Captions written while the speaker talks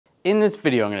In this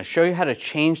video, I'm going to show you how to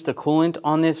change the coolant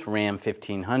on this Ram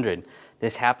 1500.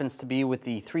 This happens to be with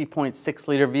the 3.6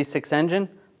 liter V6 engine.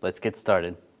 Let's get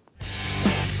started.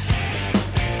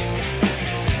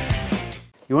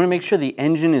 You want to make sure the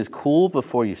engine is cool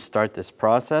before you start this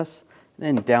process.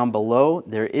 Then down below,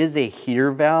 there is a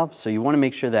heater valve, so you want to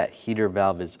make sure that heater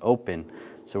valve is open.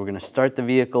 So we're going to start the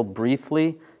vehicle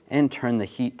briefly and turn the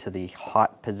heat to the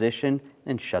hot position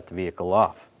and shut the vehicle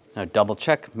off. Now double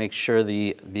check, make sure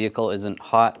the vehicle isn't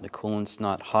hot, the coolant's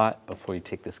not hot before you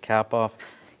take this cap off.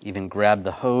 Even grab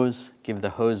the hose, give the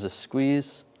hose a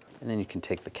squeeze, and then you can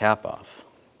take the cap off.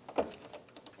 Now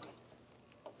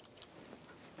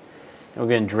we're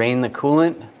going to drain the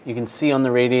coolant. You can see on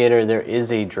the radiator there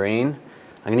is a drain.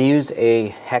 I'm going to use a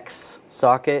hex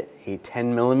socket, a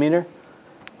 10 millimeter.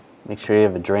 Make sure you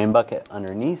have a drain bucket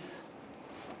underneath.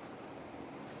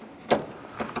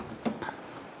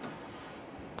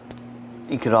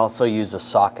 You could also use a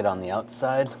socket on the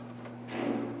outside.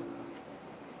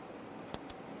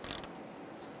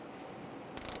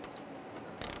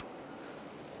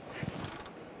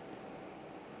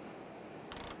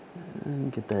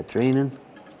 And get that draining.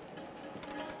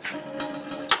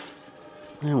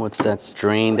 And once that's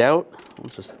drained out, we'll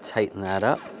just tighten that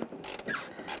up.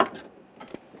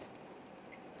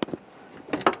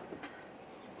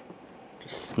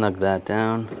 Just snug that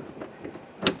down.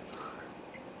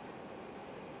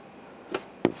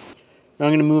 Now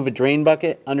I'm going to move a drain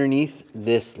bucket underneath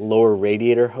this lower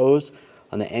radiator hose.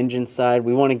 On the engine side,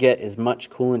 we want to get as much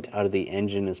coolant out of the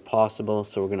engine as possible,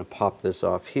 so we're going to pop this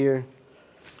off here.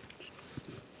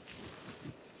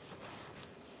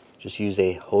 Just use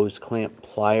a hose clamp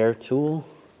plier tool.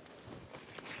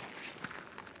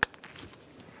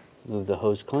 Move the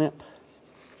hose clamp.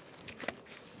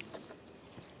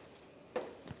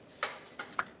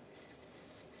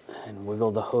 And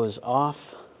wiggle the hose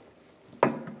off.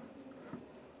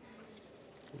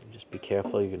 Just be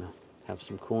careful, you're going to have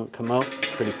some coolant come out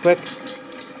pretty quick.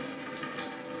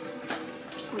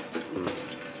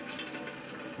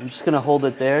 I'm just going to hold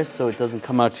it there so it doesn't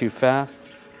come out too fast.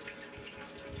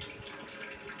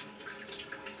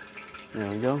 There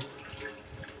we go.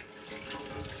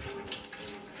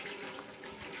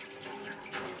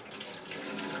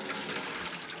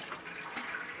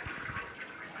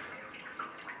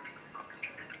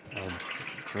 I'll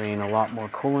drain a lot more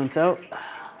coolant out.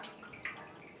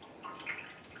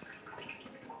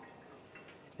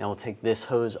 Now we'll take this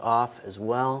hose off as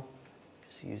well.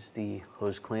 Just use the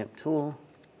hose clamp tool,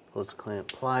 hose clamp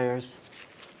pliers.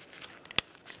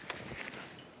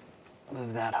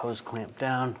 Move that hose clamp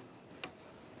down.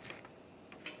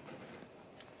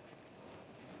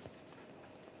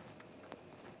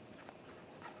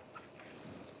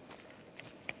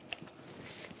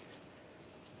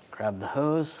 Grab the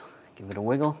hose, give it a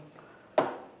wiggle. A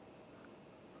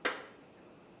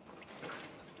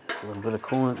little bit of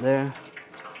coolant there.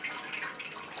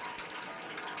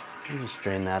 And just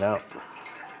drain that out.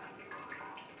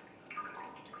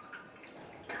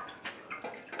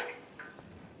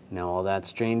 Now all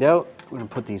that's drained out, we're going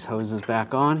to put these hoses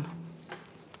back on.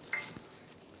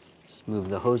 Just move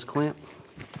the hose clamp.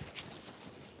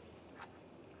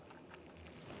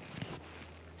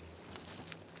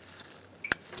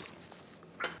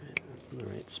 That's in the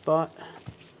right spot.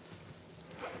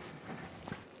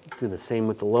 Do the same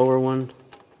with the lower one.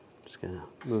 Just going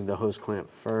to move the hose clamp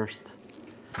first,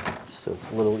 just so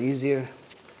it's a little easier.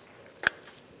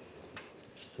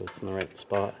 Just so it's in the right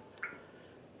spot.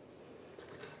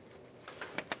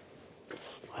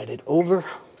 Slide it over.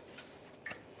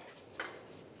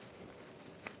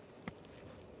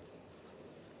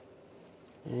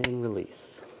 And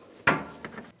release.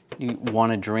 You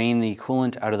want to drain the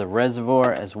coolant out of the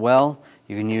reservoir as well.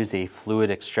 You can use a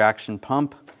fluid extraction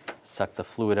pump, suck the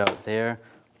fluid out there,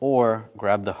 or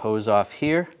grab the hose off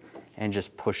here and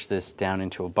just push this down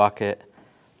into a bucket,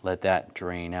 let that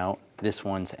drain out. This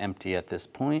one's empty at this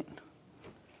point.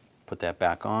 Put that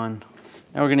back on.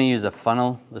 Now we're going to use a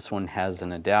funnel. This one has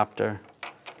an adapter.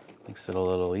 Makes it a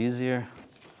little easier.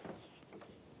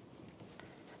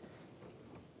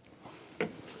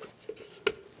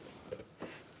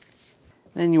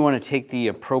 Then you want to take the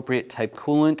appropriate type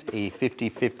coolant, a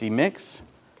 50-50 mix,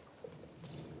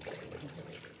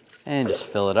 and just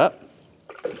fill it up.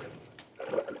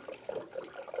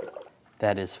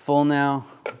 That is full now.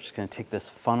 I'm just going to take this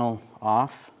funnel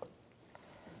off.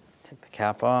 Take the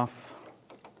cap off.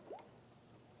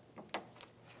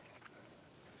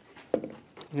 You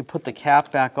can put the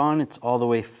cap back on. It's all the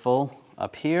way full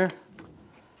up here.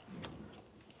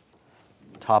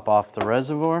 Top off the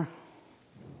reservoir.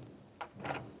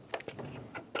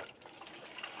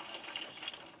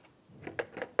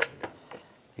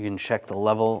 You can check the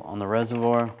level on the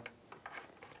reservoir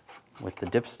with the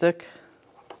dipstick.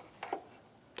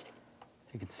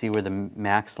 You can see where the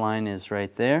max line is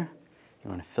right there. You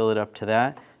want to fill it up to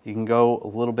that. You can go a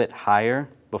little bit higher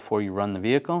before you run the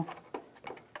vehicle.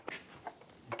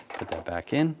 Put that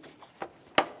back in.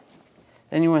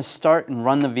 Then you want to start and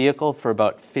run the vehicle for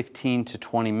about 15 to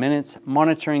 20 minutes,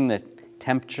 monitoring the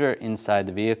temperature inside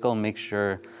the vehicle. Make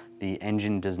sure the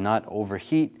engine does not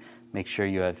overheat. Make sure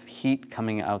you have heat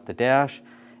coming out the dash,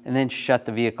 and then shut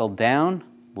the vehicle down,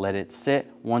 let it sit.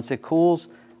 Once it cools,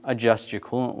 adjust your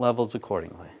coolant levels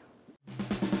accordingly.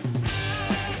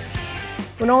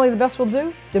 When only the best will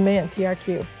do, demand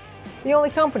TRQ. The only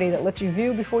company that lets you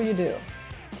view before you do.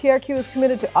 TRQ is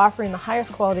committed to offering the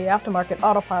highest quality aftermarket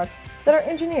auto parts that are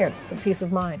engineered for peace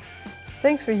of mind.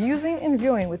 Thanks for using and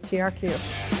viewing with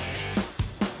TRQ.